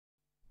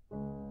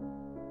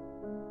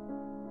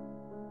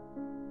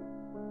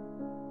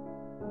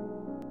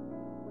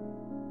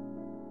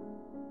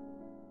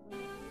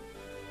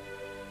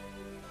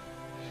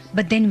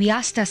But then we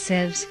asked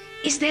ourselves,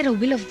 is there a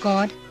will of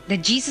God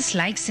that Jesus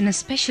likes in a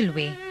special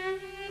way?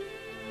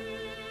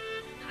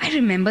 I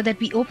remember that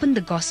we opened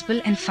the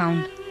Gospel and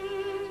found,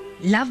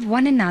 love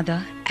one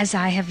another as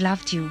I have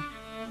loved you.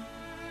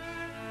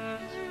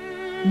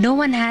 No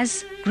one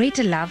has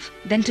greater love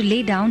than to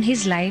lay down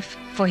his life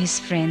for his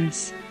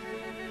friends.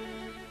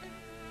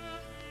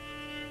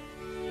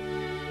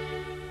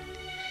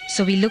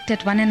 So we looked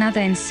at one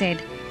another and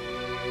said,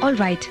 all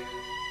right,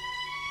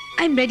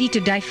 I'm ready to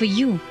die for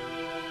you,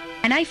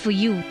 and I for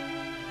you.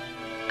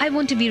 I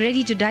want to be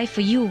ready to die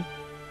for you.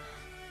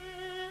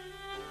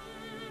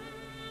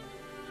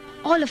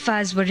 All of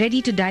us were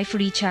ready to die for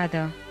each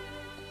other.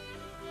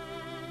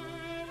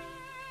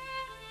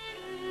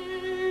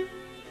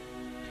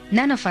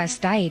 None of us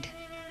died,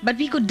 but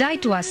we could die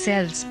to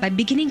ourselves by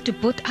beginning to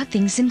put our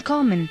things in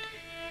common,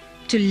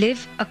 to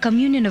live a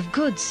communion of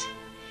goods.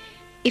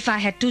 If I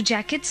had 2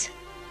 jackets,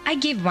 I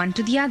gave one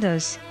to the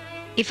others.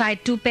 If I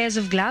had 2 pairs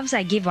of gloves,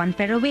 I gave one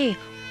pair away.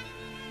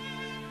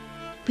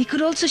 We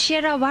could also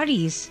share our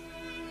worries.